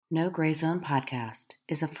No Gray Zone podcast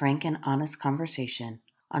is a frank and honest conversation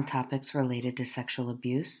on topics related to sexual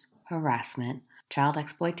abuse, harassment, child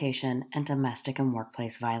exploitation, and domestic and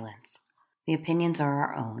workplace violence. The opinions are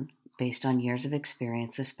our own, based on years of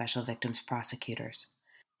experience as special victims prosecutors.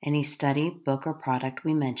 Any study, book, or product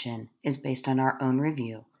we mention is based on our own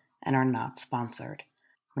review and are not sponsored.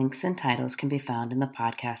 Links and titles can be found in the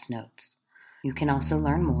podcast notes. You can also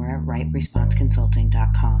learn more at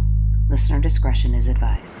rightresponseconsulting.com. Listener discretion is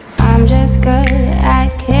advised. I'm just good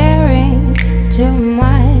at caring too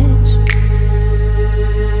much.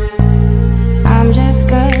 I'm just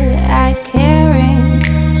good at caring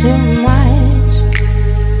too much.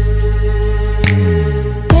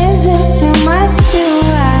 Is it too much to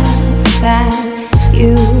ask that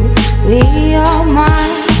you be all mine?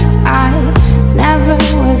 I never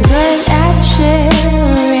was good at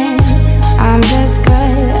sharing. I'm just good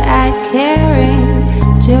at caring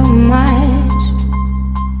too much.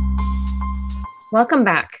 Welcome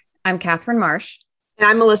back. I'm Catherine Marsh. And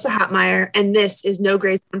I'm Melissa Hotmeyer, and this is No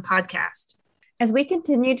Gray Zone Podcast. As we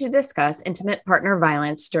continue to discuss intimate partner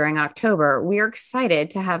violence during October, we are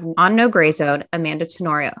excited to have on No Gray Zone Amanda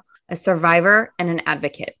Tenorio, a survivor and an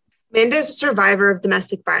advocate. Amanda is a survivor of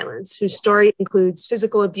domestic violence whose story includes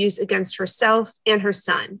physical abuse against herself and her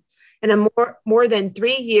son, and a more than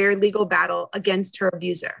 3-year legal battle against her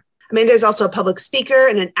abuser. Amanda is also a public speaker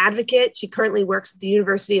and an advocate. She currently works at the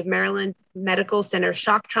University of Maryland Medical Center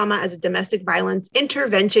Shock Trauma as a domestic violence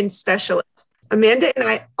intervention specialist. Amanda and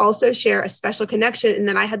I also share a special connection in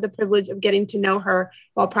that I had the privilege of getting to know her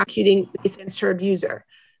while prosecuting against her abuser.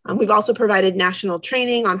 We've also provided national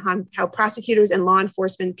training on how prosecutors and law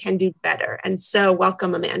enforcement can do better. And so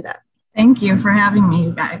welcome, Amanda. Thank you for having me,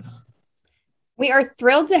 you guys. We are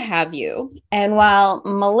thrilled to have you. And while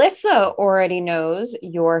Melissa already knows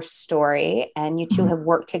your story and you two have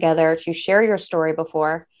worked together to share your story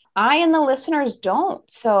before, I and the listeners don't.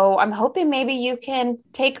 So I'm hoping maybe you can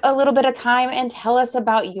take a little bit of time and tell us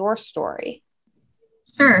about your story.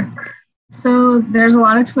 Sure. So there's a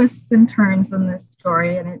lot of twists and turns in this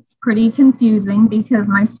story, and it's pretty confusing because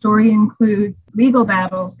my story includes legal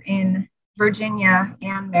battles in Virginia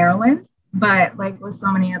and Maryland. But like with so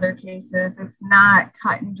many other cases, it's not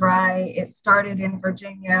cut and dry. It started in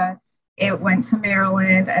Virginia, it went to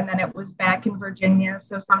Maryland, and then it was back in Virginia.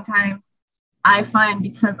 So sometimes I find,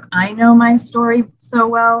 because I know my story so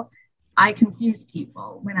well, I confuse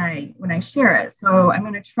people when I share it. So I'm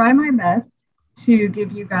going to try my best to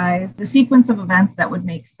give you guys the sequence of events that would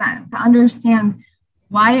make sense, to understand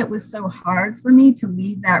why it was so hard for me to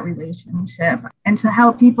leave that relationship, and to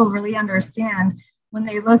help people really understand when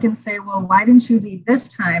they look and say, well, why didn't you leave this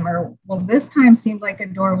time? Or, well, this time seemed like a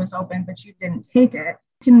door was open, but you didn't take it.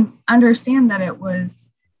 You can understand that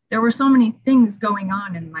there were so many things going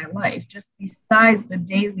on in my life, just besides the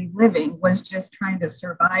daily living, was just trying to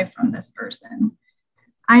survive from this person.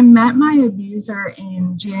 I met my abuser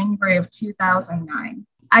in January of 2009.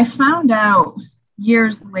 I found out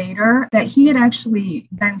years later that he had actually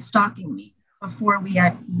been stalking me before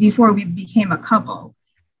we became a couple.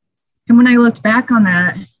 And when I looked back on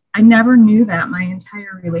that, I never knew that my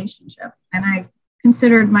entire relationship. And I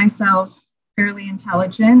considered myself fairly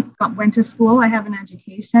intelligent, went to school, I have an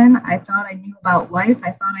education. I thought I knew about life.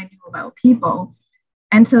 I thought I knew about people.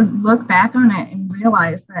 And to look back on it and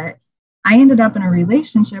realize that I ended up in a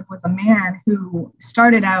relationship with a man who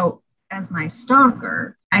started out as my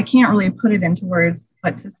stalker, I can't really put it into words,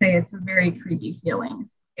 but to say it's a very creepy feeling.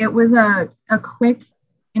 It was a quick,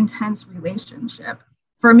 intense relationship.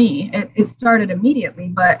 For me, it started immediately,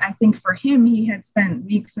 but I think for him, he had spent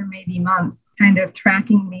weeks or maybe months kind of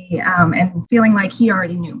tracking me and feeling like he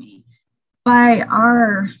already knew me. By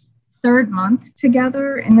our 3rd month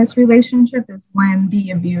together in this relationship is when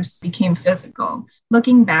the abuse became physical.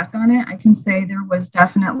 Looking back on it, I can say there was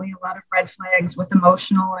definitely a lot of red flags with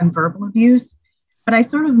emotional and verbal abuse, but I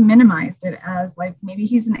sort of minimized it as like, maybe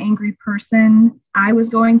he's an angry person. I was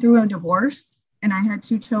going through a divorce and I had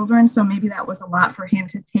 2 children. So maybe that was a lot for him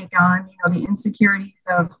to take on, the insecurities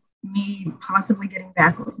of me possibly getting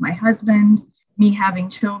back with my husband, me having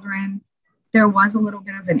children. There was a little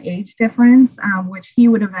bit of an age difference, which he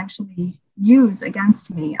would eventually use against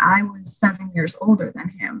me. I was 7 years older than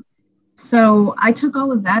him. So I took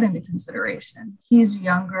all of that into consideration. He's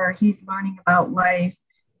younger, he's learning about life.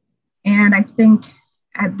 And I think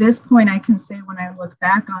at this point, I can say when I look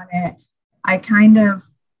back on it, I kind of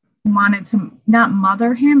wanted to not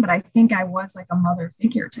mother him, but I think I was like a mother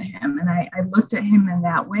figure to him. And I looked at him in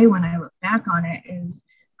that way when I look back on it, is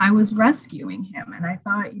I was rescuing him. And I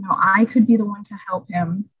thought, I could be the one to help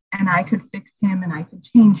him, and I could fix him and I could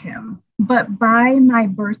change him. But by my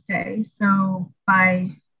birthday, so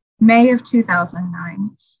by May of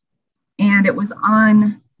 2009. And it was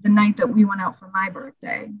on the night that we went out for my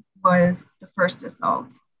birthday was the first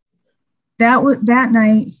assault. That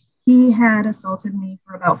night, he had assaulted me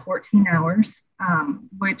for about 14 hours,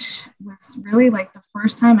 which was really like the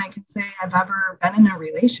first time I could say I've ever been in a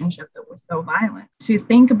relationship that was so violent. To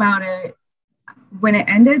think about it, when it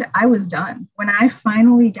ended, I was done. When I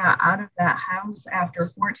finally got out of that house after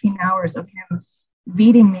 14 hours of him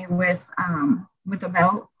beating me with a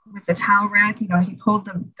belt, with the towel rack, he pulled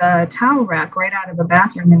the towel rack right out of the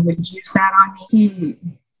bathroom and would use that on me. He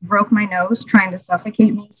broke my nose trying to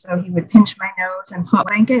suffocate me. So he would pinch my nose and put a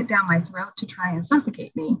blanket down my throat to try and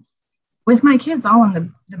suffocate me with my kids all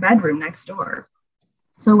in the bedroom next door.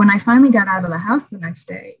 So when I finally got out of the house the next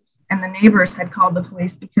day and the neighbors had called the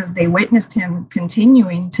police because they witnessed him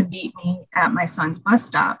continuing to beat me at my son's bus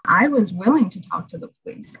stop, I was willing to talk to the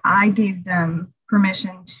police. I gave them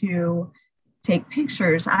permission to take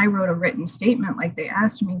pictures. I wrote a written statement like they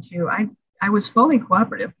asked me to. I was fully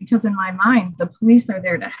cooperative because in my mind, the police are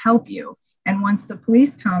there to help you. And once the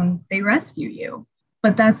police come, they rescue you.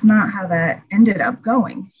 But that's not how that ended up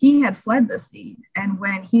going. He had fled the scene. And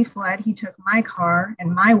when he fled, he took my car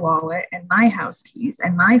and my wallet and my house keys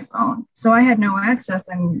and my phone. So I had no access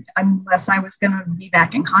unless I was going to be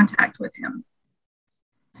back in contact with him.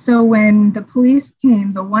 So when the police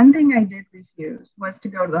came, the one thing I did refuse was to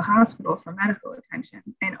go to the hospital for medical attention.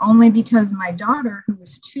 And only because my daughter, who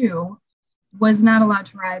was 2, was not allowed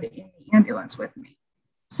to ride in the ambulance with me.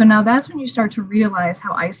 So now that's when you start to realize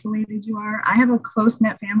how isolated you are. I have a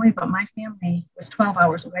close-knit family, but my family was 12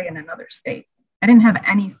 hours away in another state. I didn't have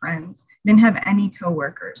any friends, didn't have any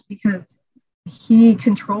coworkers because he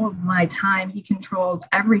controlled my time. He controlled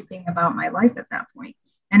everything about my life at that point.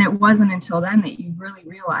 And it wasn't until then that you really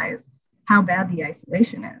realize how bad the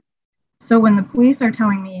isolation is. So when the police are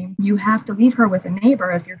telling me you have to leave her with a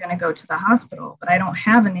neighbor if you're going to go to the hospital, but I don't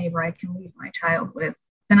have a neighbor I can leave my child with,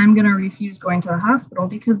 then I'm going to refuse going to the hospital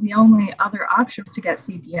because the only other option is to get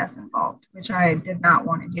CPS involved, which I did not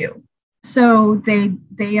want to do. So they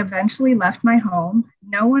eventually left my home.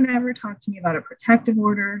 No one ever talked to me about a protective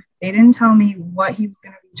order. They didn't tell me what he was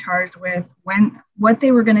going to be charged with, what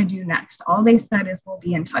they were going to do next. All they said is, we'll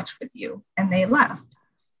be in touch with you. And they left.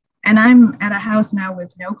 And I'm at a house now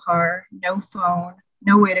with no car, no phone,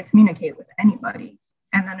 no way to communicate with anybody.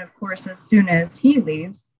 And then, of course, as soon as he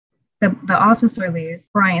leaves, the officer leaves,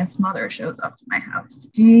 Brian's mother shows up to my house.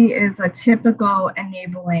 She is a typical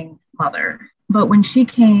enabling mother. But when she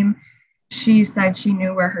came, she said she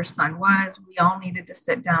knew where her son was. We all needed to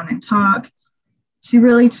sit down and talk. She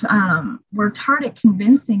really worked hard at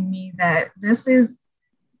convincing me that this is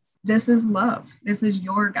love. This is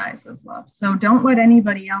your guys' love. So don't let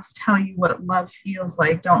anybody else tell you what love feels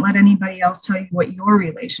like. Don't let anybody else tell you what your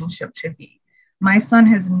relationship should be. My son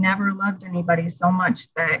has never loved anybody so much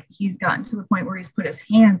that he's gotten to the point where he's put his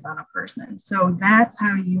hands on a person. So that's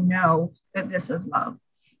how you know that this is love.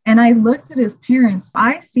 And I looked at his parents.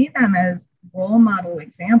 I see them as role model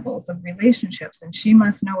examples of relationships, and she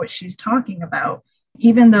must know what she's talking about.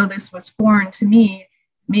 Even though this was foreign to me,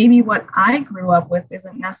 maybe what I grew up with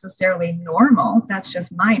isn't necessarily normal. That's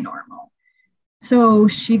just my normal. So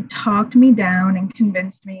she talked me down and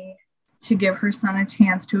convinced me to give her son a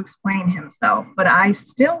chance to explain himself. But I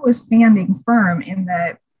still was standing firm in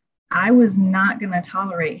that I was not going to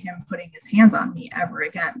tolerate him putting his hands on me ever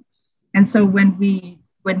again. And so when we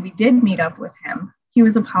did meet up with him, he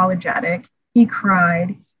was apologetic. He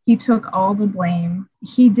cried. He took all the blame.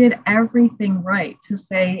 He did everything right to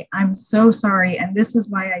say, I'm so sorry. And this is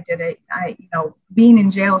why I did it. Being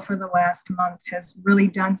in jail for the last month has really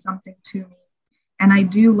done something to me. And I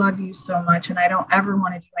do love you so much. And I don't ever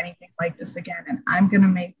want to do anything like this again. And I'm going to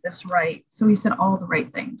make this right. So he said all the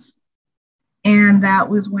right things. And that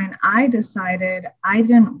was when I decided I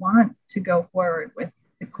didn't want to go forward with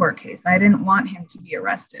the court case. I didn't want him to be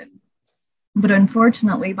arrested. But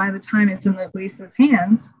unfortunately, by the time it's in the police's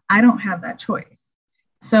hands, I don't have that choice.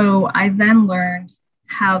 So I then learned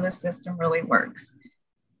how the system really works.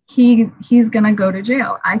 He's going to go to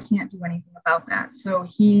jail. I can't do anything about that. So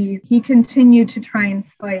he continued to try and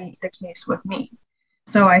fight the case with me.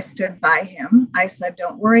 So I stood by him. I said,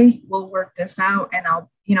 don't worry, we'll work this out and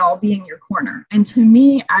I'll be in your corner. And to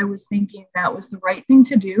me, I was thinking that was the right thing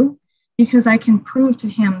to do because I can prove to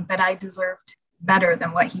him that I deserved better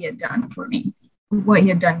than what he had done for me, what he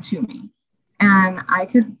had done to me. And I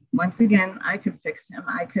could fix him.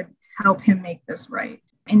 I could help him make this right.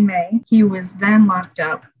 In May, he was then locked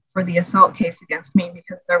up for the assault case against me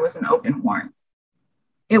because there was an open warrant.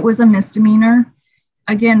 It was a misdemeanor.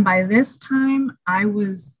 Again, by this time, I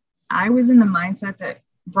was in the mindset that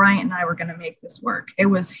Bryant and I were going to make this work. It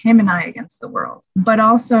was him and I against the world. But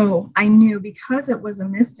also I knew because it was a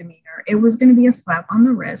misdemeanor, it was going to be a slap on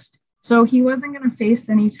the wrist. So he wasn't going to face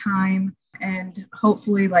any time, and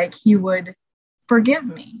hopefully like he would forgive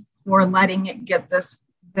me for letting it get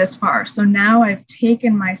this far. So now I've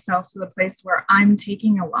taken myself to the place where I'm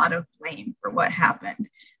taking a lot of blame for what happened.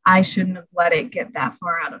 I shouldn't have let it get that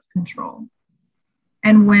far out of control.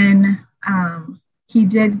 And when he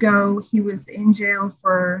did go, he was in jail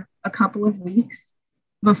for a couple of weeks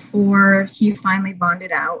before he finally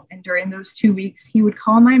bonded out. And during those 2 weeks, he would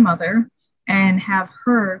call my mother and have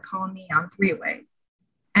her call me on three-way.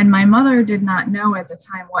 And my mother did not know at the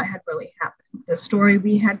time what had really happened. The story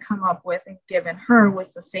we had come up with and given her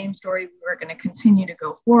was the same story we were going to continue to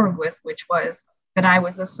go forward with, which was that I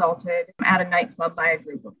was assaulted at a nightclub by a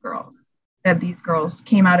group of girls, that these girls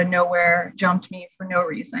came out of nowhere, jumped me for no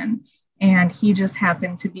reason. And he just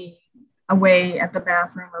happened to be away at the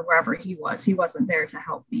bathroom or wherever he was. He wasn't there to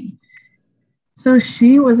help me. So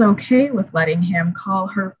she was okay with letting him call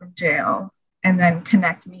her from jail and then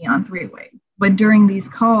connect me on three-way. But during these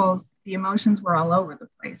calls, the emotions were all over the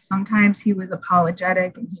place. Sometimes he was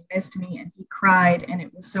apologetic and he missed me and he cried and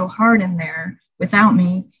it was so hard in there without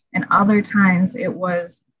me. And other times it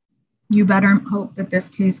was, you better hope that this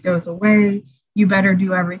case goes away. You better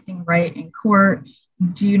do everything right in court.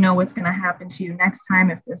 Do you know what's going to happen to you next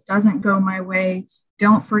time if this doesn't go my way?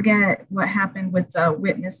 Don't forget what happened with the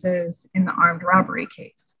witnesses in the armed robbery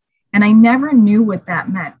case. And I never knew what that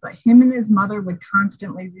meant, but him and his mother would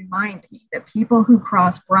constantly remind me that people who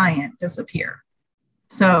cross Bryant disappear.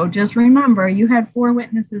 So just remember, you had 4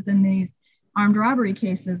 witnesses in these armed robbery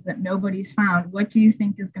cases that nobody's found. What do you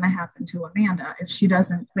think is going to happen to Amanda if she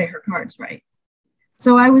doesn't play her cards right?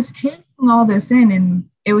 So I was taking all this in, and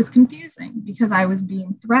it was confusing because I was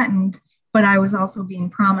being threatened, but I was also being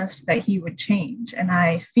promised that he would change. And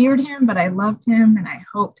I feared him, but I loved him, and I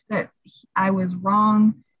hoped that I was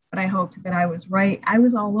wrong, but I hoped that I was right. I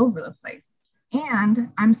was all over the place.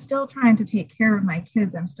 And I'm still trying to take care of my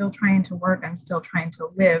kids. I'm still trying to work. I'm still trying to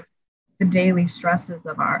live the daily stresses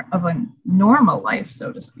of a normal life,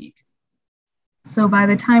 so to speak. So by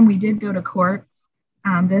the time we did go to court,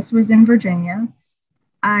 this was in Virginia.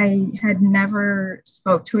 I had never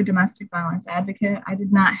spoke to a domestic violence advocate. I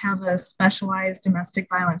did not have a specialized domestic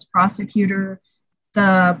violence prosecutor.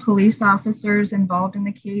 The police officers involved in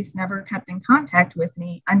the case never kept in contact with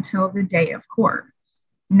me until the day of court.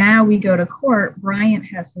 Now we go to court. Bryant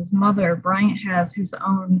has his mother. Bryant has his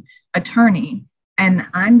own attorney. And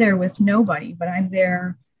I'm there with nobody, but I'm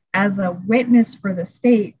there as a witness for the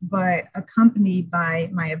state, but accompanied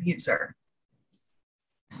by my abuser.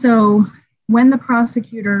 So when the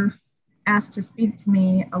prosecutor asked to speak to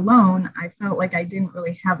me alone, I felt like I didn't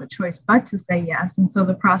really have a choice but to say yes. And so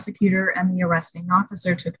the prosecutor and the arresting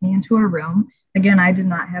officer took me into a room. Again, I did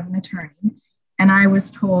not have an attorney. And I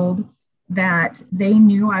was told that they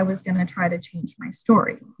knew I was going to try to change my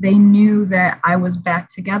story. They knew that I was back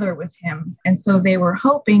together with him. And so they were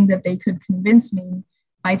hoping that they could convince me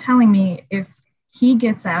by telling me, if he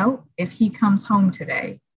gets out, if he comes home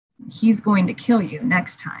today, he's going to kill you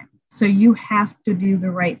next time. So you have to do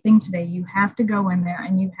the right thing today. You have to go in there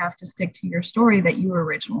and you have to stick to your story that you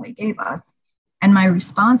originally gave us. And my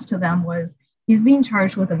response to them was, he's being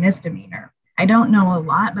charged with a misdemeanor. I don't know a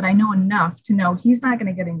lot, but I know enough to know he's not going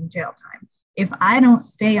to get any jail time. If I don't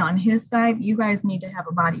stay on his side, you guys need to have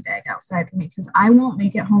a body bag outside for me because I won't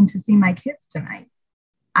make it home to see my kids tonight.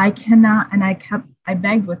 I cannot, and I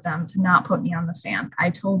begged with them to not put me on the stand.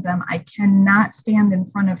 I told them I cannot stand in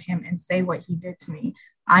front of him and say what he did to me.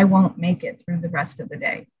 I won't make it through the rest of the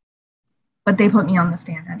day. But they put me on the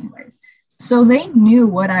stand anyways. So they knew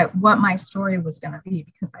what my story was going to be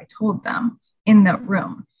because I told them in that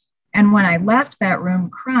room. And when I left that room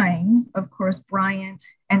crying, of course, Bryant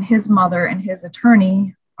and his mother and his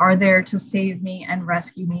attorney are there to save me and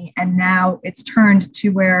rescue me. And now it's turned to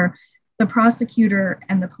where the prosecutor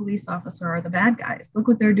and the police officer are the bad guys. Look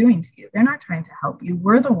what they're doing to you. They're not trying to help you.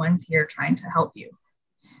 We're the ones here trying to help you.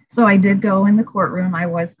 So I did go in the courtroom. I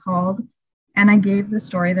was called and I gave the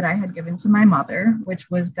story that I had given to my mother,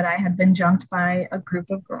 which was that I had been jumped by a group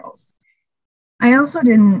of girls. I also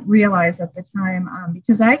didn't realize at the time,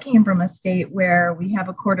 because I came from a state where we have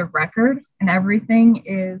a court of record and everything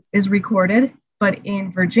is recorded. But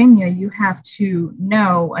in Virginia, you have to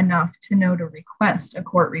know enough to know to request a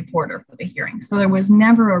court reporter for the hearing. So there was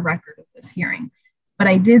never a record of this hearing. But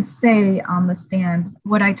I did say on the stand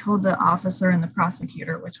what I told the officer and the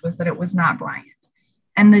prosecutor, which was that it was not Bryant.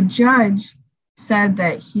 And the judge said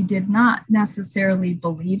that he did not necessarily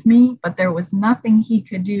believe me, but there was nothing he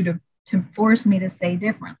could do to force me to say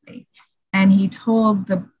differently. And he told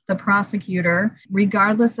the prosecutor,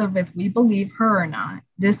 regardless of if we believe her or not,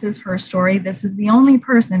 this is her story. This is the only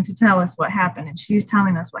person to tell us what happened. And she's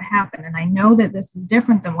telling us what happened. And I know that this is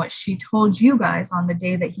different than what she told you guys on the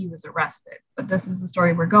day that he was arrested. But this is the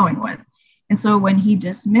story we're going with. And so when he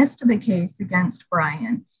dismissed the case against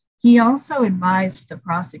Brian, he also advised the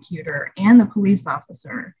prosecutor and the police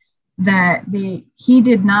officer that he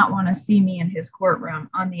did not want to see me in his courtroom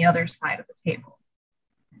on the other side of the table.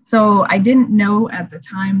 So I didn't know at the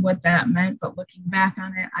time what that meant, but looking back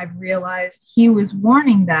on it, I've realized he was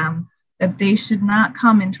warning them that they should not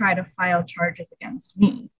come and try to file charges against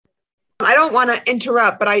me. I don't want to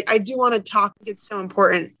interrupt, but I do want to talk. It's so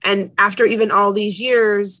important. And after even all these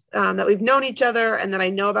years that we've known each other and that I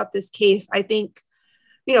know about this case, I think,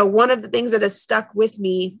 one of the things that has stuck with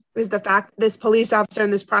me is the fact that this police officer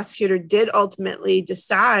and this prosecutor did ultimately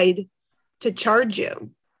decide to charge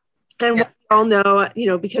you. And what we all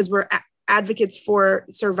know, because we're advocates for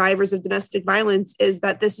survivors of domestic violence, is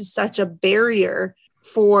that this is such a barrier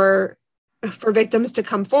for victims to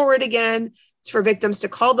come forward again, for victims to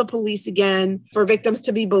call the police again, for victims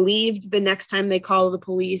to be believed the next time they call the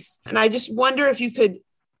police. And I just wonder if you could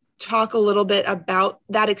talk a little bit about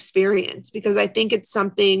that experience, because I think it's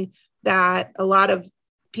something that a lot of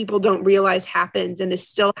people don't realize happens and is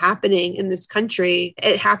still happening in this country.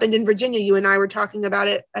 It happened in Virginia. You and I were talking about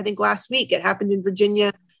it, I think last week. It happened in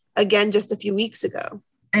Virginia again just a few weeks ago.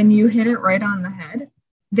 And you hit it right on the head.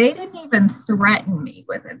 They didn't even threaten me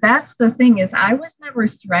with it. That's the thing, is I was never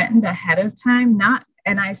threatened ahead of time.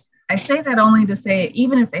 I say that only to say,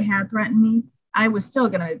 even if they had threatened me, I was still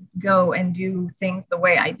going to go and do things the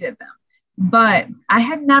way I did them. But I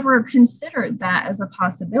had never considered that as a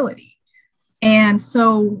possibility. And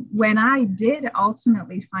so when I did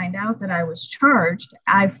ultimately find out that I was charged,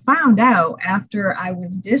 I found out after I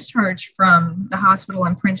was discharged from the hospital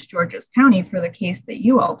in Prince George's County for the case that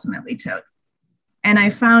you ultimately took. And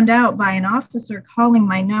I found out by an officer calling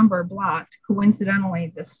my number blocked,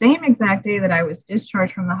 coincidentally, the same exact day that I was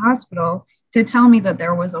discharged from the hospital, to tell me that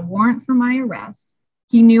there was a warrant for my arrest.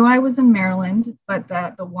 He knew I was in Maryland, but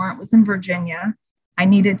that the warrant was in Virginia. I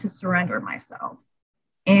needed to surrender myself.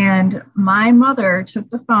 And my mother took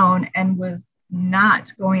the phone and was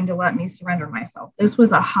not going to let me surrender myself. This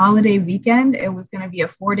was a holiday weekend. It was going to be a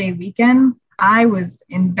 4-day weekend. I was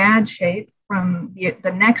in bad shape from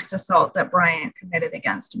the next assault that Brian committed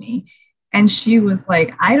against me. And she was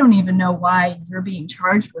like, I don't even know why you're being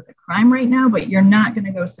charged with a crime right now, but you're not going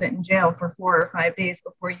to go sit in jail for 4 or 5 days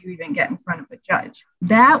before you even get in front of a judge.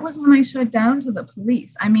 That was when I shut down to the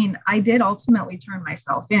police. I mean, I did ultimately turn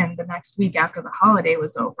myself in the next week after the holiday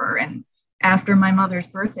was over and after my mother's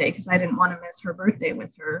birthday, because I didn't want to miss her birthday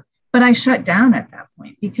with her. But I shut down at that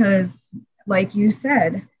point because, like you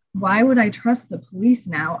said, why would I trust the police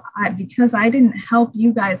now? Because I didn't help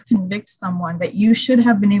you guys convict someone that you should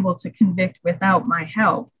have been able to convict without my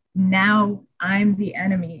help. Now I'm the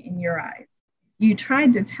enemy in your eyes. You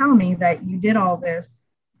tried to tell me that you did all this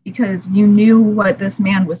because you knew what this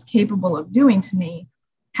man was capable of doing to me.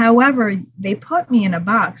 However, they put me in a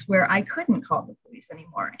box where I couldn't call the police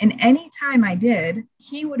anymore. And anytime I did,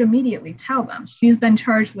 he would immediately tell them, she's been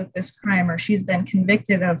charged with this crime, or she's been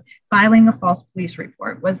convicted of filing a false police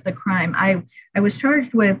report was the crime. I was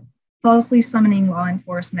charged with falsely summoning law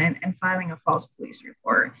enforcement and filing a false police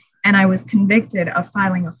report. And I was convicted of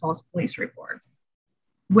filing a false police report,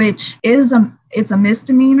 which is it's a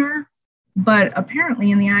misdemeanor, but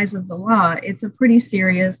apparently in the eyes of the law, it's a pretty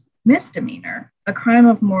serious misdemeanor. A crime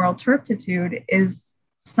of moral turpitude is,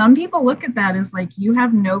 some people look at that as like, you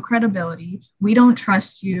have no credibility. We don't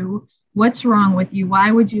trust you. What's wrong with you?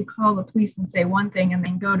 Why would you call the police and say one thing and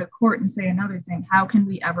then go to court and say another thing? How can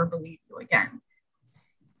we ever believe you again?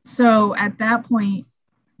 So at that point,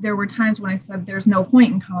 there were times when I said, there's no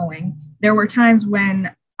point in calling. There were times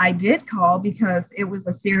when I did call because it was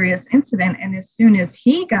a serious incident. And as soon as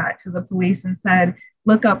he got to the police and said,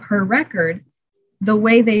 look up her record, the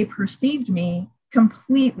way they perceived me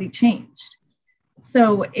completely changed.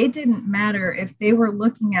 So it didn't matter if they were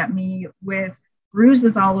looking at me with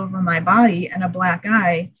bruises all over my body and a black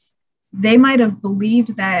eye. They might have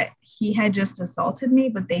believed that he had just assaulted me,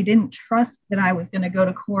 but they didn't trust that I was going to go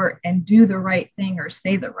to court and do the right thing or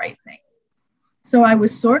say the right thing. So I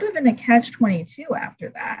was sort of in a catch-22 after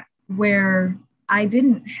that, where I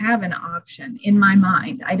didn't have an option in my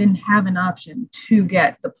mind. I didn't have an option to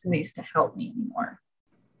get the police to help me anymore.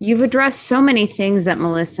 You've addressed so many things that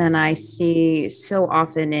Melissa and I see so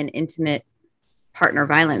often in intimate partner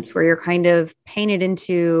violence, where you're kind of painted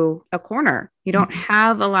into a corner. You don't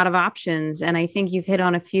have a lot of options. And I think you've hit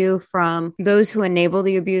on a few from those who enable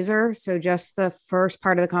the abuser. So just the first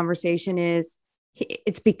part of the conversation is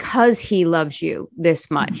it's because he loves you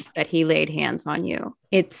this much that he laid hands on you.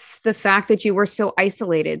 It's the fact that you were so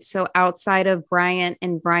isolated. So outside of Bryant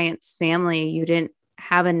and Bryant's family, you didn't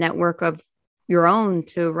have a network of your own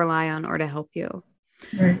to rely on or to help you.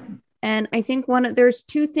 Right. And I think there's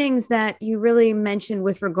two things that you really mentioned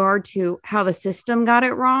with regard to how the system got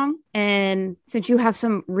it wrong. And since you have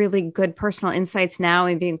some really good personal insights now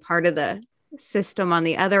and being part of the system on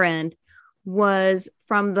the other end, was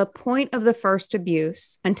from the point of the first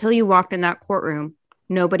abuse until you walked in that courtroom,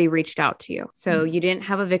 nobody reached out to you. So you didn't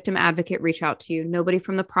have a victim advocate reach out to you. Nobody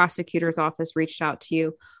from the prosecutor's office reached out to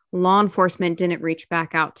you. Law enforcement didn't reach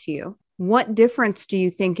back out to you. What difference do you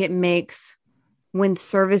think it makes when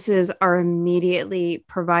services are immediately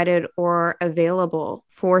provided or available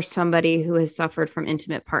for somebody who has suffered from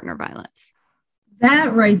intimate partner violence?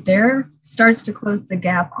 That right there starts to close the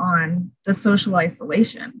gap on the social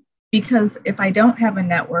isolation. Because if I don't have a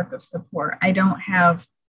network of support, I don't have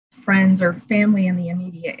friends or family in the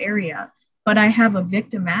immediate area, but I have a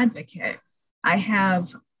victim advocate, I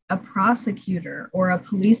have a prosecutor or a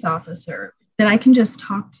police officer that I can just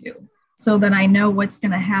talk to, so that I know what's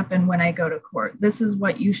going to happen when I go to court. This is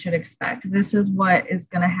what you should expect. This is what is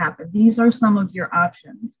going to happen. These are some of your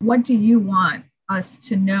options. What do you want us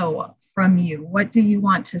to know from you? What do you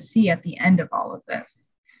want to see at the end of all of this?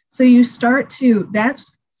 So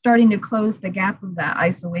that's starting to close the gap of that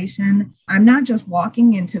isolation. I'm not just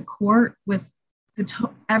walking into court with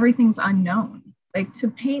everything's unknown, like to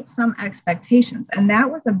paint some expectations. And that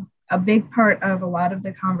was a big part of a lot of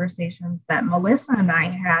the conversations that Melissa and I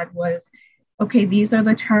had was, okay, these are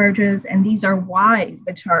the charges and these are why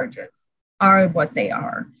the charges are what they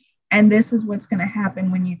are. And this is what's going to happen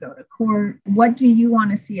when you go to court. What do you want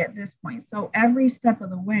to see at this point? So every step of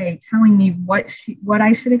the way, telling me what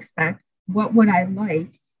I should expect, what would I like,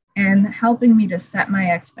 and helping me to set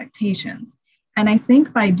my expectations. And I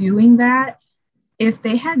think by doing that, if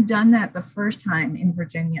they had done that the first time in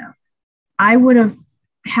Virginia, I would have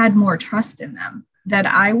had more trust in them, that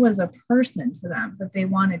I was a person to them, that they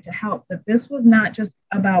wanted to help, that this was not just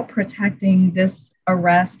about protecting this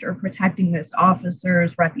arrest or protecting this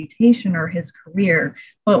officer's reputation or his career,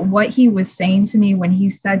 but what he was saying to me when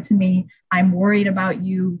he said to me, I'm worried about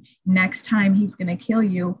you, next time he's going to kill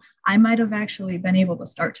you, I might have actually been able to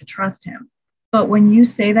start to trust him. But when you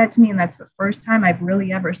say that to me, and that's the first time I've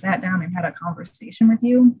really ever sat down and had a conversation with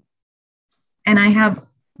you, and I have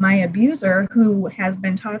my abuser who has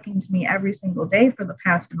been talking to me every single day for the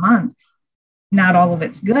past month, not all of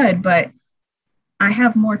it's good, but I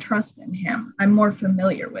have more trust in him. I'm more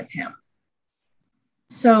familiar with him.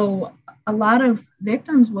 So a lot of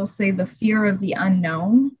victims will say the fear of the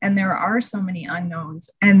unknown, and there are so many unknowns,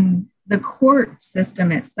 and the court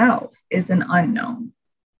system itself is an unknown.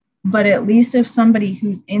 But at least if somebody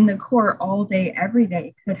who's in the court all day, every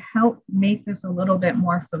day could help make this a little bit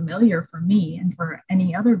more familiar for me and for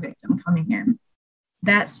any other victim coming in,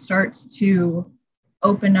 that starts to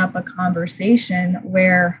open up a conversation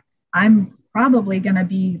where I'm probably going to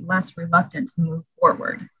be less reluctant to move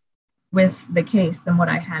forward with the case than what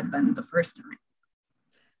I had been the first time.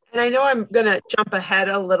 And I know I'm going to jump ahead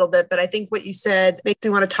a little bit, but I think what you said makes me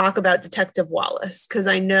want to talk about Detective Wallace, because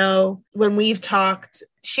I know when we've talked,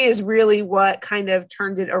 she is really what kind of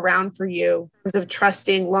turned it around for you in terms of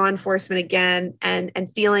trusting law enforcement again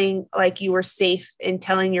and feeling like you were safe in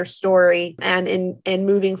telling your story and in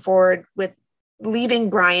moving forward with leaving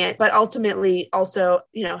Bryant, but ultimately also,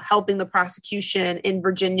 helping the prosecution in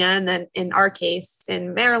Virginia and then in our case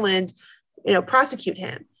in Maryland, prosecute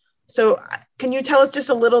him. So can you tell us just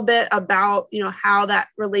a little bit about,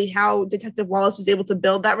 how Detective Wallace was able to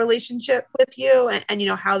build that relationship with you and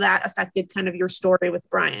how that affected kind of your story with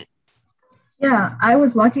Bryant? Yeah, I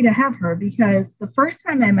was lucky to have her because the first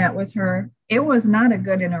time I met with her, it was not a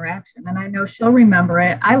good interaction. And I know she'll remember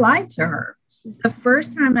it. I lied to her. The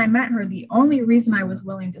first time I met her, the only reason I was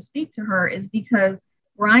willing to speak to her is because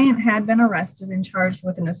Bryant had been arrested and charged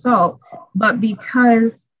with an assault, but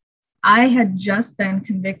because I had just been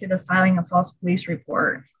convicted of filing a false police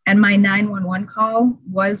report, and my 911 call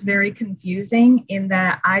was very confusing in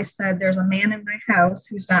that I said, there's a man in my house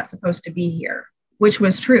who's not supposed to be here, which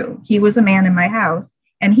was true. He was a man in my house,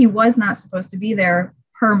 and he was not supposed to be there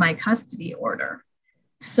per my custody order.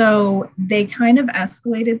 So they kind of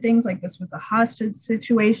escalated things like this was a hostage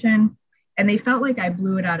situation, and they felt like I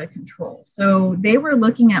blew it out of control. So they were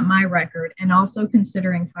looking at my record and also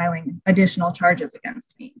considering filing additional charges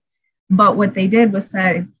against me. But what they did was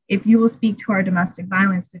said, if you will speak to our domestic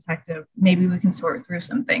violence detective, maybe we can sort through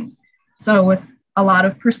some things. So with a lot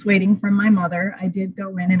of persuading from my mother, I did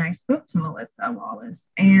go in and I spoke to Melissa Wallace,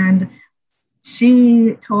 and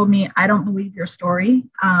she told me, I don't believe your story.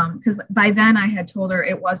 Because by then I had told her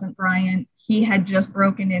it wasn't Bryant. He had just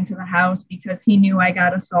broken into the house because he knew I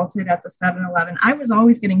got assaulted at the 7-Eleven. I was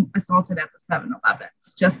always getting assaulted at the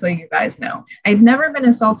 7-Elevens, just so you guys know. I'd never been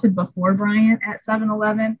assaulted before Bryant at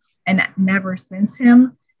 7-Eleven and never since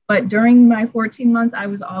him. But during my 14 months, I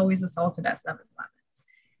was always assaulted at 7-Elevens.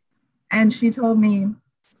 And she told me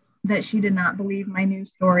that she did not believe my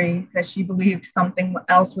news story, that she believed something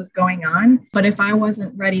else was going on. But if I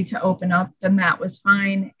wasn't ready to open up, then that was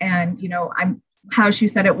fine. And, how she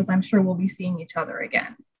said it was, I'm sure we'll be seeing each other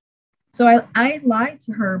again. So I lied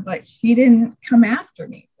to her, but she didn't come after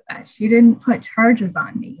me for that. She didn't put charges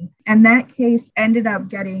on me. And that case ended up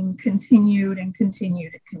getting continued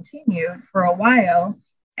for a while.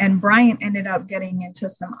 And Bryant ended up getting into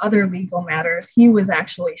some other legal matters. He was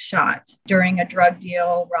actually shot during a drug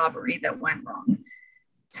deal robbery that went wrong.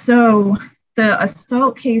 So the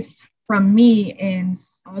assault case from me in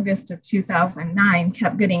August of 2009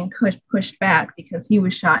 kept getting pushed back because he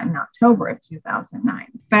was shot in October of 2009.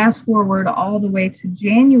 Fast forward all the way to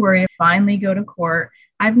January, finally go to court.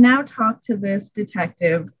 I've now talked to this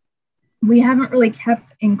detective. We haven't really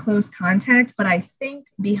kept in close contact, but I think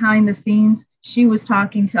behind the scenes, she was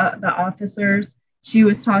talking to the officers. She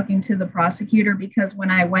was talking to the prosecutor, because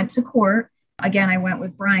when I went to court, again, I went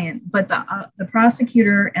with Bryant, but the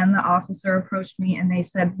prosecutor and the officer approached me and they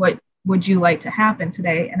said, what would you like to happen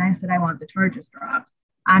today? And I said, I want the charges dropped.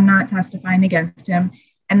 I'm not testifying against him.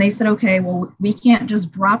 And they said, okay, well, we can't just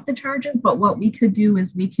drop the charges, but what we could do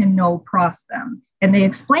is we can no pros them. And they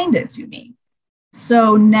explained it to me.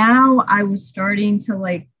 So now I was starting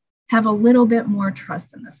to have a little bit more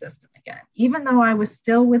trust in the system again. Even though I was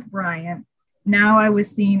still with Bryant, now I was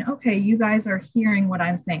seeing, okay, you guys are hearing what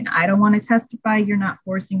I'm saying. I don't want to testify. You're not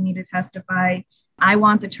forcing me to testify. I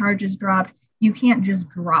want the charges dropped. You can't just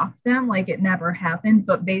drop them like it never happened.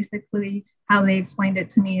 But basically how they explained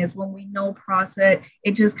it to me is when we no pros it,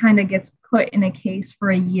 it just kind of gets put in a case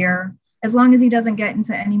for a year. As long as he doesn't get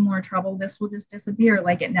into any more trouble, this will just disappear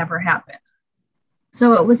like it never happened.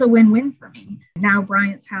 So it was a win-win for me. Now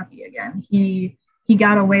Bryant's happy again. He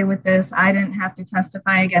got away with this. I didn't have to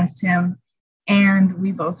testify against him. And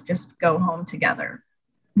we both just go home together.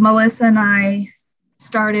 Melissa and I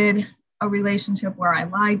started a relationship where I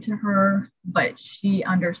lied to her, but she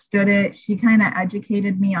understood it. She kind of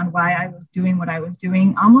educated me on why I was doing what I was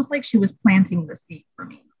doing, almost like she was planting the seed for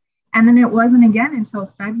me. And then it wasn't again until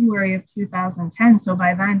February of 2010. So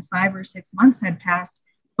by then, 5 or 6 months had passed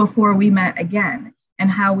before we met again. And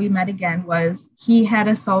how we met again was he had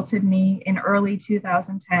assaulted me in early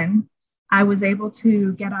 2010. I was able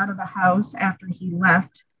to get out of the house after he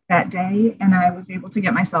left that day, and I was able to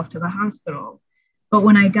get myself to the hospital. But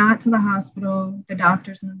when I got to the hospital, the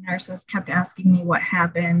doctors and the nurses kept asking me what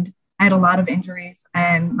happened. I had a lot of injuries,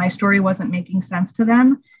 and my story wasn't making sense to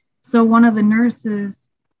them. So one of the nurses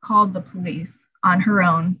called the police on her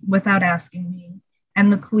own without asking me,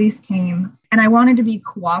 and the police came. And I wanted to be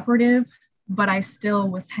cooperative, but I still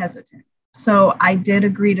was hesitant. So I did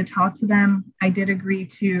agree to talk to them. I did agree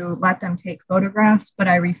to let them take photographs, but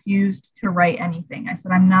I refused to write anything. I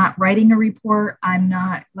said, I'm not writing a report. I'm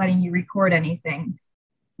not letting you record anything,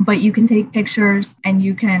 but you can take pictures and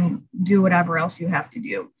you can do whatever else you have to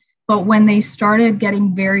do. But when they started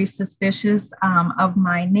getting very suspicious of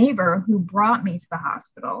my neighbor who brought me to the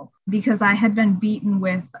hospital, because I had been beaten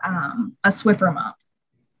with a Swiffer mop.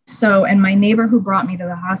 So, and my neighbor who brought me to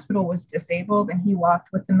the hospital was disabled and he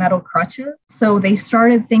walked with the metal crutches. So they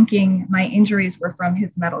started thinking my injuries were from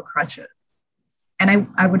his metal crutches. And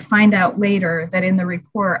I would find out later that in the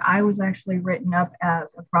report, I was actually written up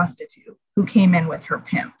as a prostitute who came in with her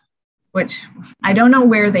pimp, which I don't know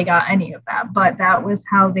where they got any of that, but that was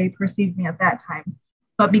how they perceived me at that time.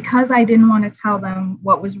 But because I didn't want to tell them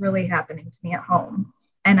what was really happening to me at home,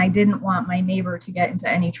 and I didn't want my neighbor to get into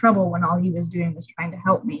any trouble when all he was doing was trying to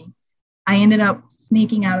help me, I ended up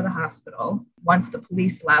sneaking out of the hospital once the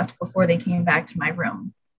police left before they came back to my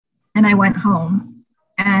room. And I went home.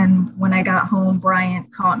 And when I got home,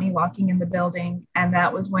 Bryant caught me walking in the building. And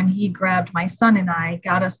that was when he grabbed my son and I,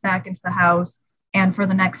 got us back into the house. And for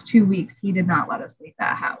the next 2 weeks, he did not let us leave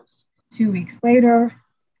that house. 2 weeks later,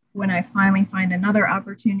 when I finally find another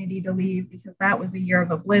opportunity to leave, because that was a year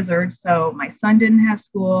of a blizzard. So my son didn't have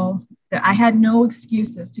school. that I had no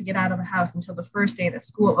excuses to get out of the house until the first day that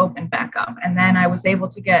school opened back up. And then I was able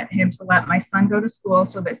to get him to let my son go to school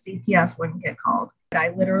so that CPS wouldn't get called. I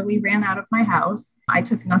literally ran out of my house. I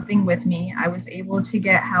took nothing with me. I was able to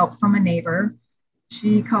get help from a neighbor.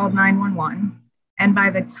 She called 911. And by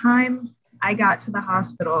the time I got to the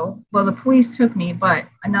hospital, well, the police took me, but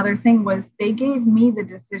another thing was they gave me the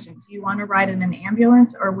decision. Do you want to ride in an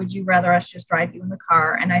ambulance or would you rather us just drive you in the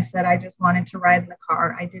car? And I said, I just wanted to ride in the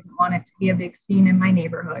car. I didn't want it to be a big scene in my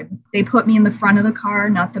neighborhood. They put me in the front of the car,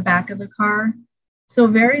 not the back of the car. So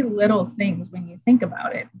very little things when you think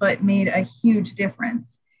about it, but made a huge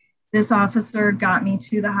difference. This officer got me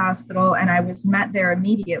to the hospital and I was met there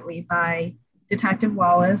immediately by Detective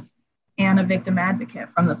Wallace and a victim advocate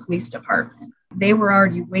from the police department. They were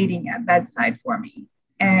already waiting at bedside for me.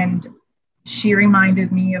 And she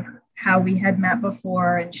reminded me of how we had met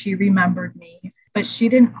before and she remembered me, but she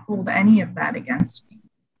didn't hold any of that against me.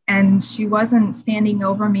 And she wasn't standing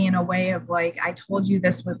over me in a way of like, I told you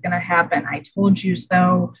this was going to happen. I told you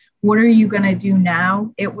so. What are you going to do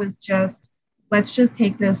now? It was just, let's just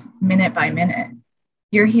take this minute by minute.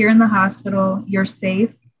 You're here in the hospital. You're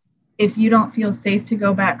safe. If you don't feel safe to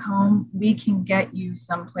go back home, we can get you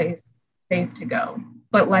someplace safe to go.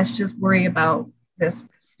 But let's just worry about this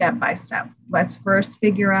step by step. Let's first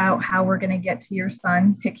figure out how we're going to get to your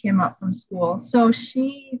son, pick him up from school. So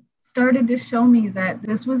she started to show me that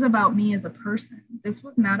this was about me as a person. This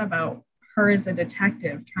was not about her as a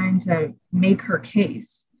detective trying to make her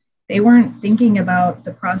case. They weren't thinking about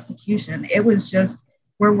the prosecution. It was just,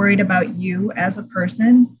 we're worried about you as a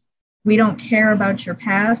person. We don't care about your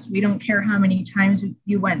past. We don't care how many times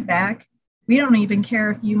you went back. We don't even care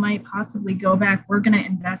if you might possibly go back. We're going to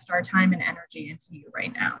invest our time and energy into you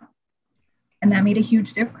right now. And that made a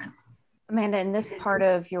huge difference. Amanda, in this part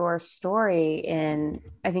of your story,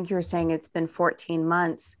 I think you were saying it's been 14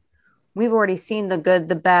 months, we've already seen the good,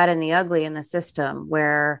 the bad, and the ugly in the system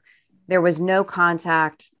where there was no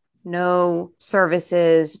contact, no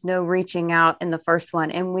services, no reaching out in the first one.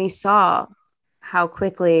 And we saw how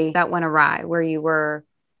quickly that went awry, where you were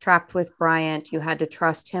trapped with Bryant, you had to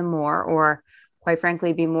trust him more, or quite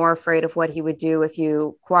frankly, be more afraid of what he would do if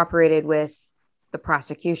you cooperated with the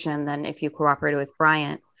prosecution than if you cooperated with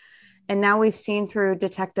Bryant. And now we've seen through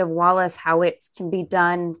Detective Wallace how it can be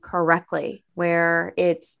done correctly, where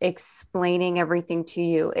it's explaining everything to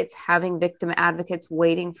you. It's having victim advocates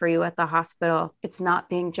waiting for you at the hospital. It's not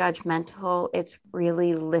being judgmental. It's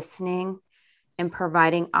really listening and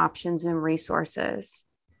providing options and resources.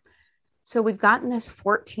 So we've gotten this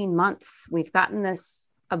 14 months. We've gotten this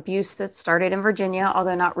abuse that started in Virginia,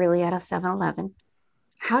 although not really at a 7-Eleven.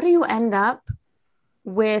 How do you end up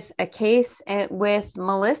with a case with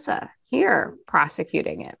Melissa here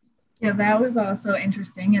prosecuting it? Yeah, that was also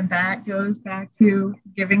interesting. And that goes back to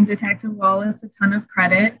giving Detective Wallace a ton of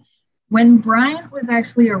credit. When Bryant was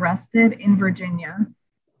actually arrested in Virginia,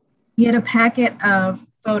 he had a packet of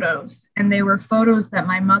photos, and they were photos that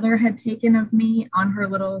my mother had taken of me on her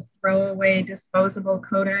little throwaway disposable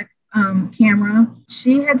Kodak camera.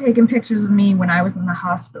 She had taken pictures of me when I was in the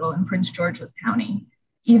hospital in Prince George's County.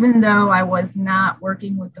 Even though I was not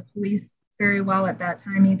working with the police very well at that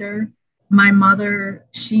time either, my mother,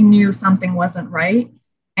 she knew something wasn't right,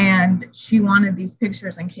 and she wanted these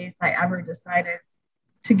pictures in case I ever decided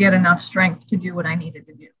to get enough strength to do what I needed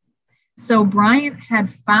to do. So Bryant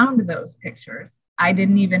had found those pictures. I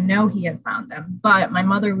didn't even know he had found them, but my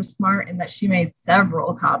mother was smart in that she made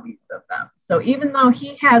several copies of them. So even though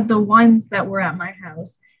he had the ones that were at my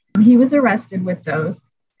house, he was arrested with those.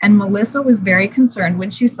 And Melissa was very concerned when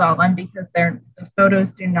she saw them because the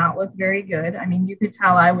photos do not look very good. I mean, you could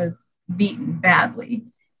tell I was beaten badly.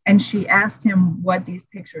 And she asked him what these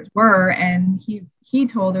pictures were. And he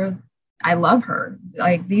told her, I love her.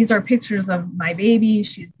 Like, these are pictures of my baby.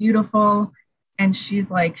 She's beautiful. And she's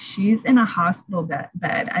like, she's in a hospital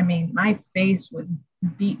bed. I mean, my face was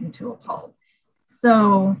beaten to a pulp.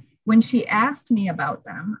 So when she asked me about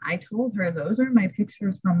them, I told her those are my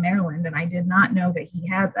pictures from Maryland, and I did not know that he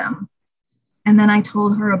had them. And then I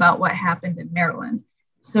told her about what happened in Maryland.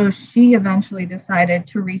 So she eventually decided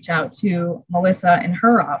to reach out to Melissa in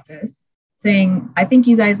her office saying, I think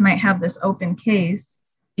you guys might have this open case,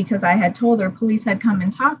 because I had told her police had come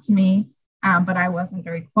and talked to me, but I wasn't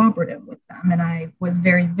very cooperative with them. And I was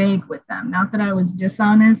very vague with them. Not that I was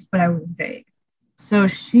dishonest, but I was vague. So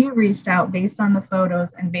she reached out based on the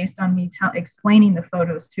photos and based on me explaining the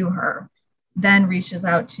photos to her, then reaches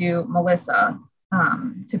out to Melissa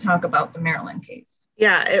to talk about the Maryland case.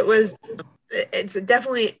 Yeah, it's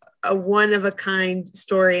definitely a one-of-a-kind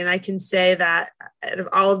story. And I can say that out of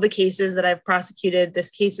all of the cases that I've prosecuted,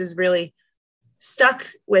 this case is really stuck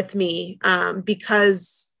with me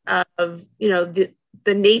because of,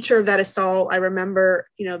 the nature of that assault. I remember,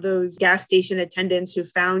 those gas station attendants who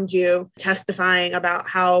found you testifying about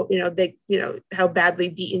how, how badly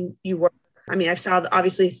beaten you were. I mean,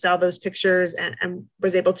 obviously saw those pictures and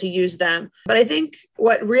was able to use them. But I think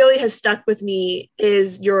what really has stuck with me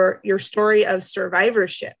is your story of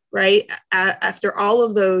survivorship, right? After all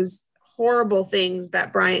of those horrible things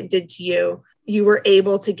that Bryant did to you, you were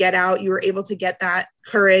able to get out. You were able to get that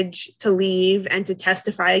courage to leave and to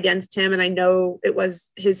testify against him. And I know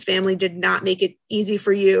his family did not make it easy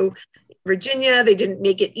for you. Virginia, they didn't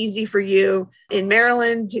make it easy for you. In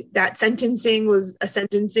Maryland, that sentencing was a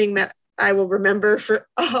sentencing that I will remember for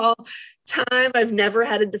all time. I've never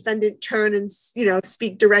had a defendant turn and,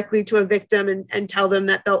 speak directly to a victim and tell them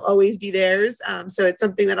that they'll always be theirs. So it's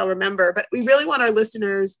something that I'll remember. But we really want our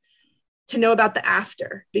listeners to know about the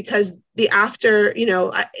after, because the after,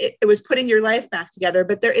 it was putting your life back together,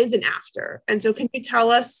 but there is an after. And so can you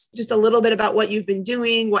tell us just a little bit about what you've been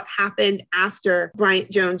doing, what happened after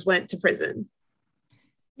Bryant Jones went to prison?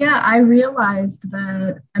 Yeah, I realized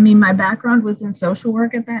that, my background was in social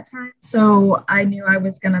work at that time. So I knew I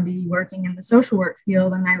was going to be working in the social work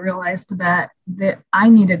field. And I realized that I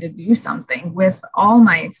needed to do something with all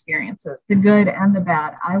my experiences, the good and the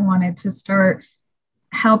bad. I wanted to start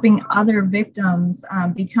helping other victims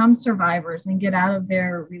become survivors and get out of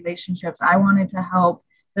their relationships. I wanted to help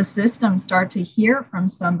the system start to hear from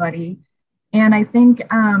somebody. And I think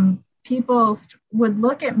people would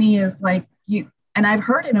look at me as like, and I've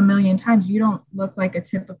heard it a million times, you don't look like a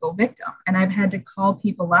typical victim. And I've had to call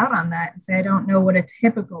people out on that and say, I don't know what a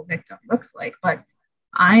typical victim looks like, but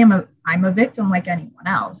I'm a victim like anyone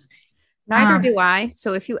else. Neither do I.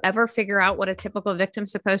 So if you ever figure out what a typical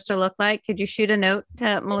victim's supposed to look like, could you shoot a note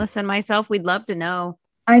to Melissa and myself? We'd love to know.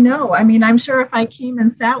 I know. I'm sure if I came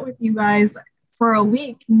and sat with you guys for a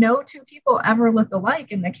week, no two people ever look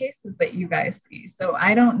alike in the cases that you guys see. So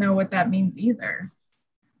I don't know what that means either.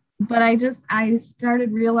 But I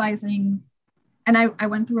started realizing, and I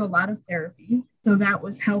went through a lot of therapy. So that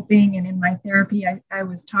was helping. And in my therapy, I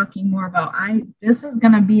was talking more about, this is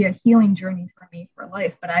going to be a healing journey for me for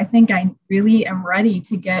life. But I think I really am ready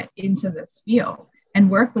to get into this field and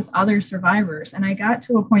work with other survivors. And I got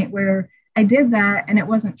to a point where I did that and it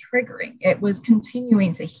wasn't triggering. It was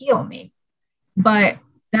continuing to heal me. But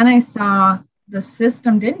then I saw the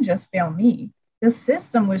system didn't just fail me. The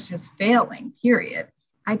system was just failing, period.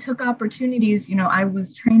 I took opportunities. I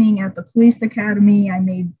was training at the police academy. I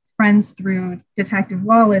made friends through Detective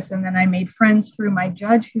Wallace, and then I made friends through my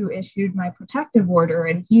judge who issued my protective order,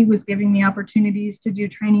 and he was giving me opportunities to do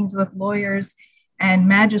trainings with lawyers and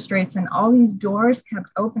magistrates, and all these doors kept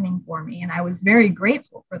opening for me. And I was very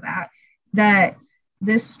grateful for that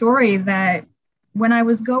this story, that when I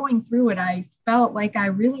was going through it, I felt like I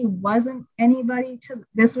really wasn't anybody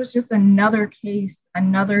this was just another case,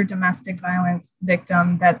 another domestic violence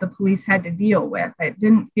victim that the police had to deal with. It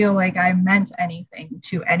didn't feel like I meant anything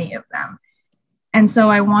to any of them. And so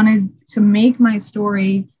I wanted to make my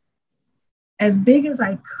story as big as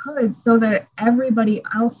I could so that everybody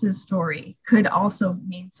else's story could also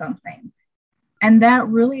mean something. And that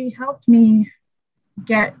really helped me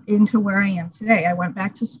get into where I am today. I went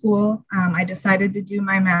back to school. I decided to do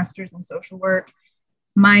my master's in social work.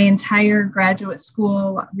 My entire graduate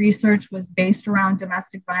school research was based around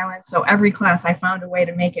domestic violence. So every class I found a way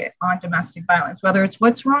to make it on domestic violence, whether it's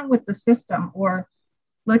what's wrong with the system or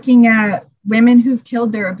looking at women who've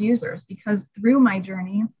killed their abusers, because through my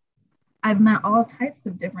journey, I've met all types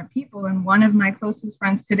of different people. And one of my closest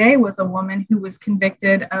friends today was a woman who was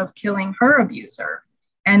convicted of killing her abuser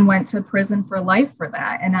and went to prison for life for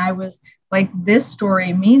that. And I was like, this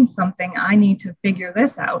story means something. I need to figure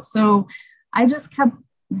this out. So I just kept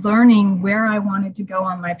learning where I wanted to go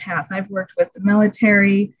on my path. I've worked with the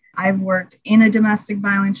military. I've worked in a domestic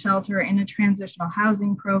violence shelter, in a transitional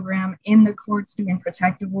housing program, in the courts doing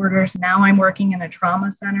protective orders. Now I'm working in a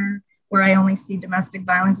trauma center where I only see domestic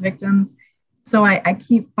violence victims. So I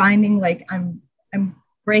keep finding like I'm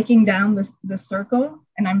breaking down the circle,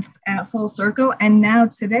 and I'm at full circle. And now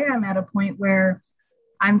today I'm at a point where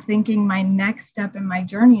I'm thinking my next step in my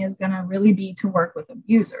journey is going to really be to work with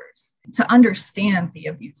abusers, to understand the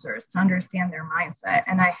abusers, to understand their mindset.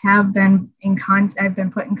 And I have been I've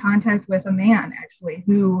been put in contact with a man actually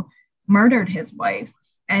who murdered his wife.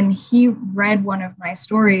 And he read one of my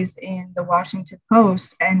stories in the Washington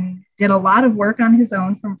Post and did a lot of work on his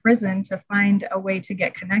own from prison to find a way to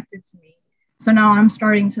get connected to me. So now I'm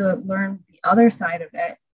starting to learn the other side of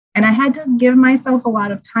it. And I had to give myself a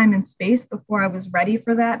lot of time and space before I was ready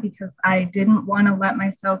for that, because I didn't want to let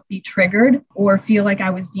myself be triggered or feel like I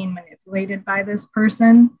was being manipulated by this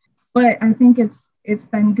person. But I think it's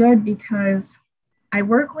been good because I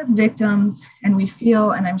work with victims and we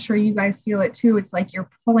feel, and I'm sure you guys feel it too, it's like you're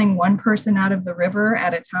pulling one person out of the river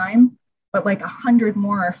at a time, but like 100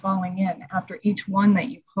 more are falling in after each one that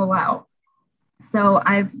you pull out. So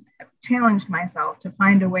I've challenged myself to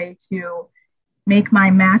find a way to make my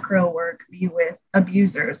macro work be with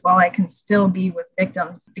abusers while I can still be with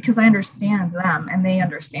victims, because I understand them and they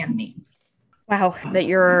understand me. Wow, that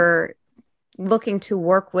you're looking to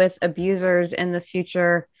work with abusers in the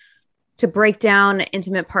future to break down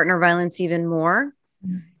intimate partner violence even more.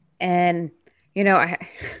 And, you know,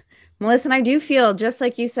 Melissa and I do feel, just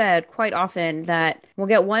like you said, quite often that we'll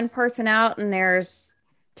get one person out and there's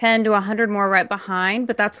 10 to 100 more right behind.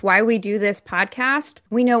 But that's why we do this podcast.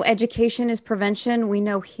 We know education is prevention. We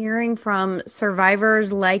know hearing from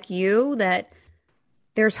survivors like you that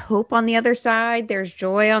there's hope on the other side. There's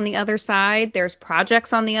joy on the other side. There's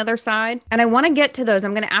projects on the other side. And I want to get to those.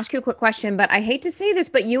 I'm going to ask you a quick question, but I hate to say this,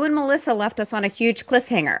 but you and Melissa left us on a huge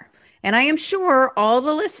cliffhanger. And I am sure all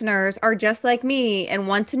the listeners are just like me and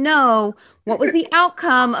want to know what was the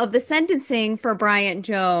outcome of the sentencing for Bryant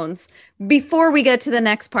Jones before we get to the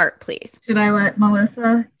next part, please. Should I let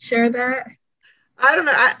Melissa share that? I don't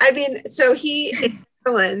know. I mean, so he in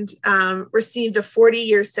Maryland received a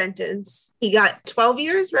 40-year sentence. He got 12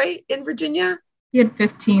 years, right, in Virginia? He had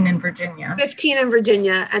 15 in Virginia. 15 in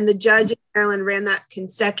Virginia. And the judge in Maryland ran that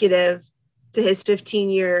consecutive to his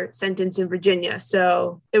 15-year sentence in Virginia.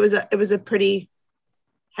 So it was a pretty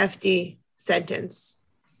hefty sentence.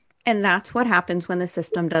 And that's what happens when the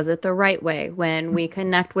system does it the right way. When we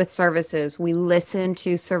connect with services, we listen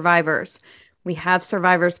to survivors. We have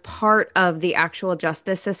survivors part of the actual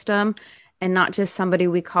justice system and not just somebody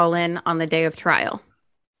we call in on the day of trial.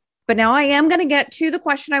 But now I am going to get to the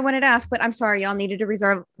question I wanted to ask, but I'm sorry, y'all needed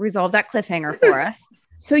to resolve that cliffhanger for us.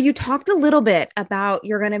 So you talked a little bit about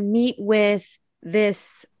you're going to meet with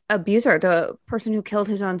this abuser, the person who killed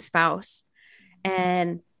his own spouse.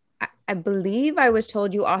 And I believe I was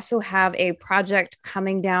told you also have a project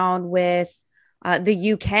coming down with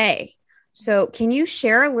the UK. So can you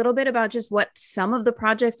share a little bit about just what some of the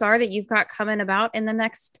projects are that you've got coming about in the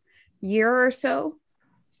next year or so?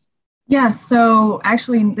 Yeah, so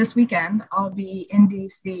actually this weekend, I'll be in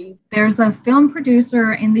DC. There's a film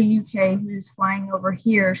producer in the UK who's flying over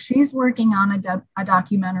here. She's working on a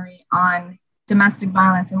documentary on domestic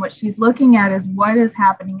violence. And what she's looking at is what is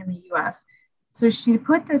happening in the US. So she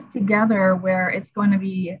put this together where it's going to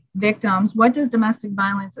be victims. What does domestic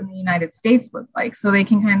violence in the United States look like? So they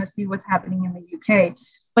can kind of see what's happening in the UK.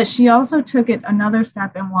 But she also took it another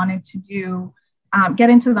step and wanted to get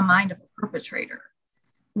into the mind of a perpetrator,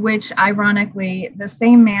 which ironically, the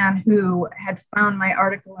same man who had found my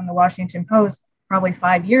article in the Washington Post probably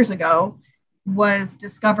 5 years ago was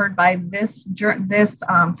discovered by this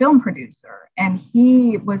film producer. And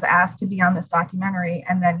he was asked to be on this documentary.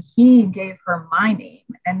 And then he gave her my name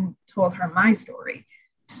and told her my story.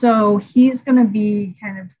 So he's going to be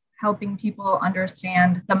kind of helping people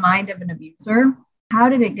understand the mind of an abuser. How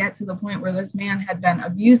did it get to the point where this man had been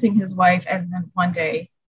abusing his wife and then one day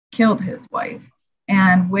killed his wife?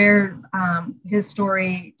 And where his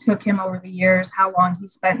story took him over the years, how long he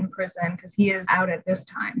spent in prison, because he is out at this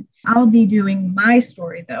time. I'll be doing my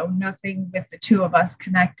story, though, nothing with the two of us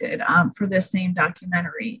connected, for this same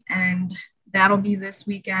documentary. And that'll be this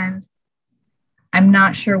weekend. I'm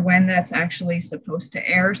not sure when that's actually supposed to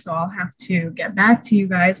air, so I'll have to get back to you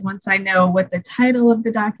guys once I know what the title of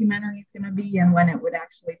the documentary is going to be and when it would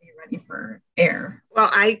actually be ready for air. Well,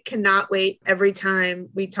 I cannot wait. Every time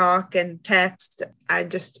we talk and text, I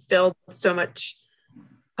just feel so much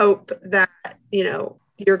hope that, you know,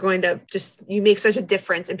 you're going to you make such a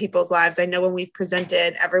difference in people's lives. I know when we've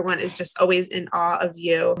presented, everyone is just always in awe of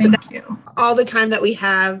you. Thank you. All the time that we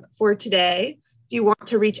have for today. If you want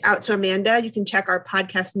to reach out to Amanda, you can check our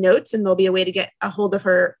podcast notes and there'll be a way to get a hold of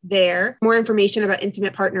her there. More information about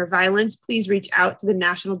intimate partner violence, please reach out to the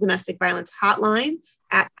National Domestic Violence Hotline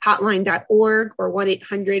at hotline.org or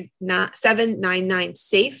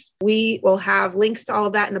 1-800-799-SAFE. We will have links to all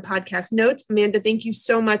of that in the podcast notes. Amanda, thank you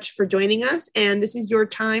so much for joining us. And this is your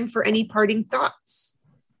time for any parting thoughts.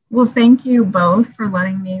 Well, thank you both for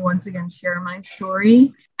letting me once again share my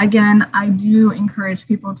story. Again, I do encourage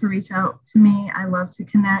people to reach out to me. I love to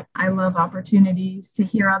connect. I love opportunities to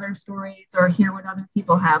hear other stories or hear what other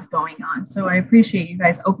people have going on. So I appreciate you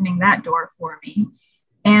guys opening that door for me.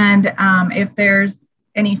 And if there's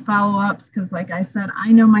any follow-ups, because like I said,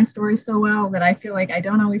 I know my story so well that I feel like I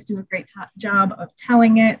don't always do a great job of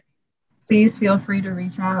telling it, please feel free to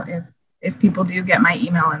reach out if people do get my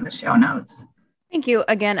email in the show notes. Thank you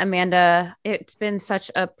again, Amanda. It's been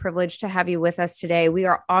such a privilege to have you with us today. We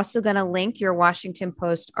are also going to link your Washington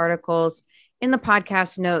Post articles in the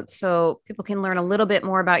podcast notes so people can learn a little bit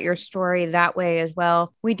more about your story that way as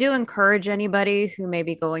well. We do encourage anybody who may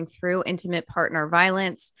be going through intimate partner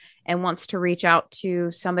violence and wants to reach out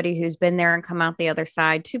to somebody who's been there and come out the other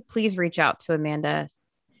side to please reach out to Amanda.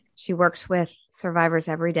 She works with survivors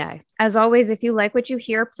every day. As always, if you like what you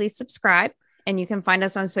hear, please subscribe. And you can find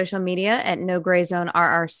us on social media at No Gray Zone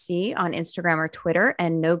RRC on Instagram or Twitter,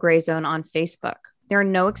 and No Gray Zone on Facebook. There are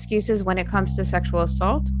no excuses when it comes to sexual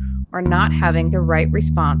assault or not having the right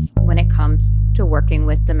response when it comes to working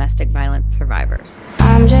with domestic violence survivors.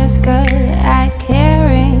 I'm just good at